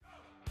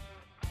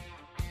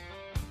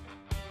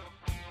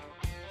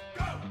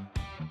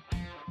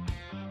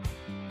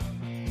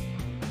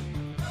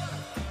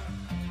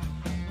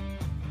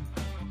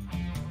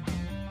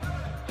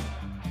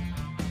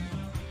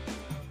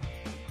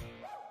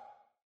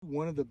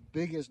one of the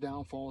biggest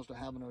downfalls to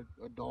having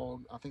a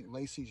dog, I think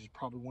Lacey is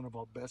probably one of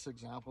our best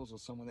examples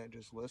of someone that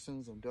just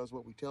listens and does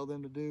what we tell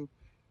them to do,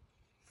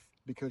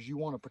 because you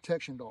want a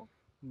protection dog.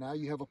 Now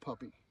you have a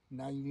puppy.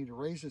 Now you need to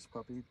raise this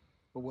puppy.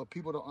 But what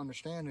people don't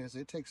understand is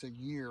it takes a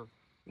year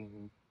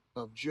Mm-hmm.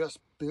 of just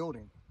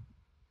building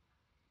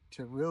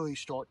to really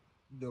start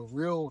the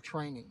real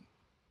training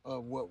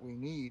of what we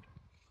need.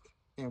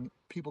 And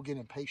people get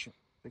impatient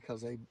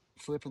because they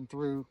flipping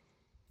through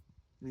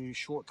these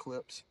short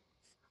clips,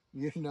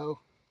 you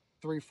know,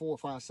 3, 4,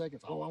 5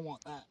 seconds. Oh, I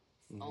want that.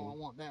 Oh, Mm-hmm. I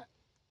want that.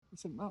 I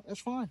said, no, that's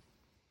fine.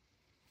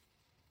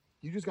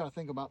 You just got to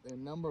think about the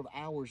number of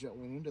hours that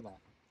went into that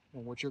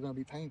and what you're going to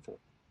be paying for,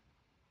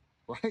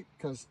 right?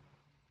 Because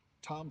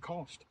time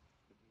cost.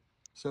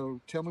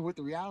 So tell me what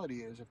the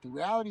reality is. If the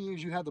reality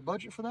is you have the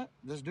budget for that,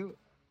 let's do it.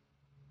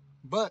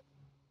 But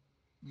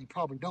you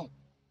probably don't,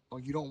 or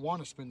you don't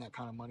want to spend that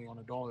kind of money on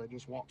a dog that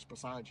just walks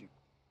beside you.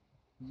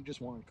 You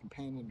just want a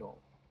companion dog.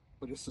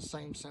 But it's the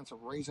same sense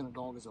of raising a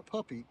dog as a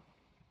puppy.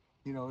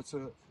 You know, it's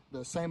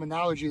the same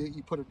analogy that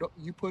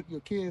you put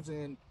your kids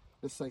in,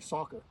 let's say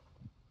soccer,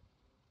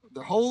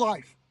 their whole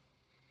life,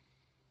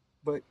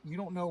 but you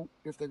don't know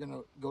if they're going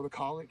to go to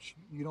college.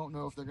 You don't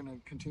know if they're going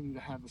to continue to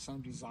have the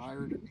same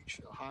desire to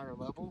reach a higher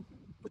level.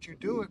 But you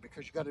do it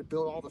because you got to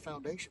build all the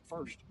foundation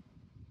first.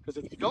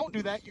 Because if you don't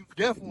do that, you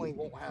definitely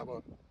won't have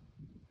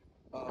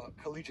a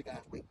collegiate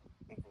athlete.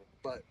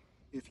 But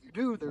if you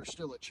do, there's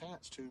still a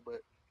chance to.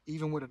 But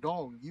even with a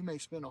dog, you may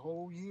spend a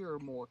whole year or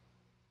more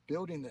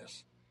building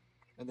this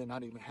and then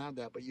not even have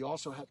that. But you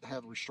also have to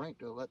have restraint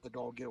to let the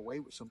dog get away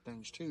with some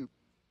things too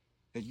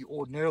that you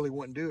ordinarily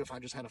wouldn't do if I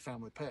just had a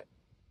family pet.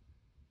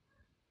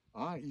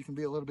 All right, you can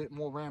be a little bit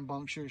more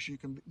rambunctious. You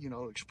can,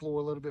 explore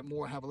a little bit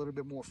more, have a little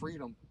bit more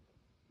freedom.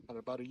 At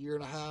about a year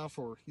and a half,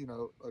 or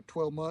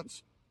 12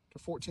 months to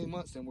 14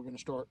 months, then we're going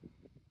to start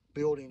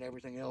building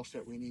everything else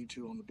that we need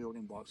to on the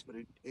building blocks. But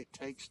it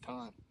takes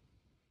time.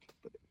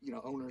 But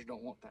owners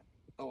don't want that.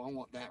 Oh, I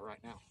want that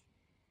right now.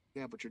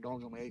 Yeah, but your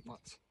dog's only 8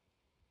 months.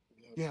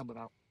 Yep. Yeah, but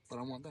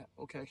I want that.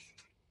 Okay,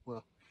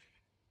 well,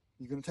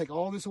 you're going to take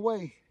all this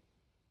away,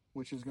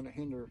 which is going to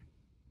hinder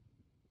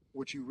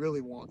what you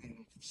really want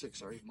in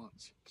 6 or 8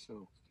 months.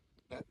 So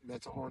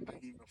that's a hard thing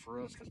even for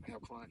us because we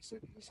have clients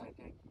that do the same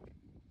thing.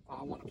 Oh,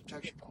 I want a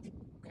protection dog.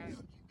 Okay,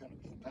 you're going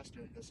to be invested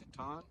in this in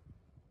time,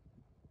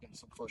 in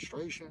some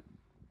frustration,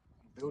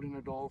 building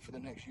a dog for the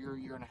next year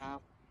and a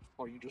half,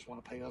 or you just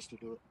want to pay us to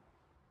do it.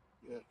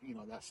 Yeah,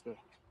 that's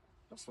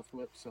the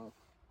flip. So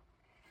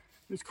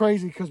it's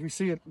crazy because we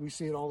see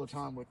it all the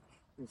time with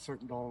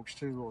certain dogs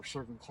too, or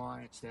certain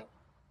clients that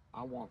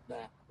I want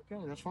that.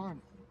 Okay, that's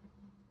fine,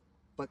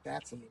 but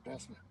that's an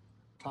investment,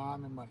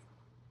 time and money.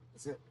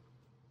 That's it.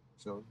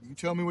 So you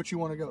tell me what you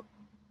want to go,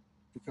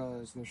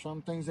 because there's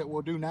some things that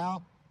we'll do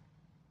now.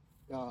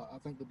 I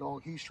think the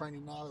dog he's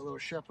training now, the little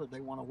shepherd,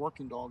 they want a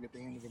working dog at the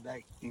end of the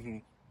day. Mm-hmm.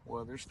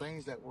 Well, there's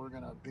things that we're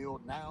gonna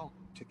build now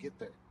to get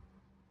there,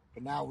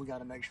 but now we got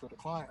to make sure the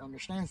client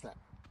understands that,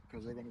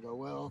 because they're gonna go,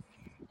 well,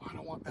 I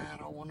don't want that. I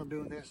don't want them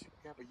doing this.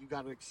 Yeah, but you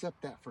got to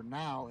accept that for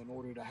now in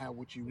order to have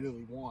what you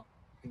really want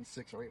in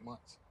 6 or 8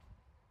 months.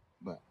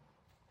 But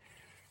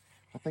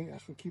I think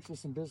that's what keeps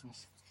us in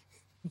business.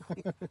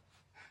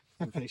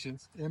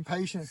 Impatience.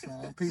 Impatience,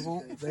 man.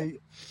 People,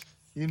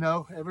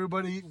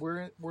 everybody,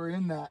 we're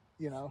in that.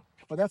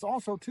 But that's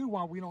also too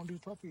why we don't do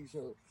puppies,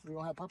 or we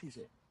don't have puppies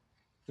here,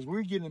 because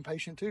we're getting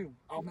impatient too.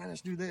 Oh man,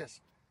 let's do this.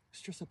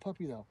 It's just a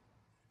puppy though.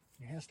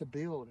 It has to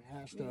build. It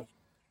has to,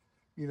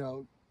 you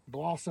know,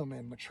 blossom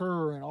and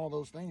mature and all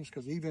those things.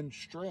 Because even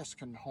stress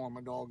can harm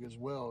a dog as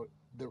well.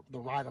 The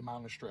right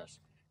amount of stress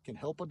can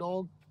help a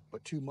dog,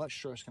 but too much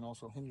stress can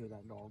also hinder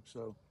that dog.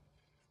 So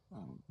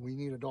we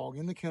need a dog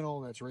in the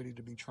kennel that's ready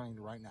to be trained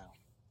right now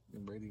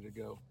and ready to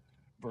go,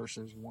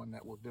 versus one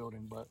that we're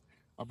building. But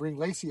I bring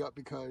Lacey up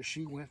because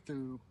she went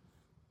through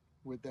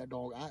with that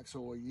dog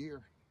Axel a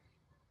year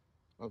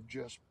of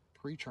just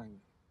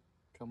pre-training,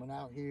 coming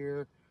out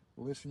here,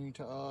 listening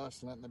to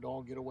us, letting the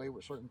dog get away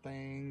with certain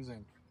things,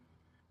 and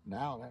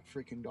now that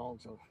freaking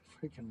dog's a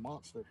freaking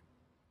monster.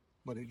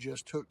 But it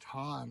just took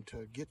time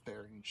to get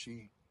there, and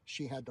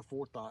she had the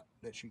forethought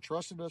that she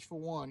trusted us for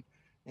one,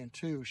 and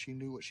two, she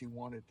knew what she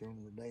wanted at the end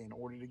of the day. In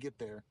order to get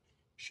there,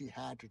 she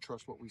had to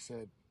trust what we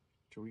said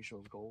to reach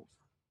those goals.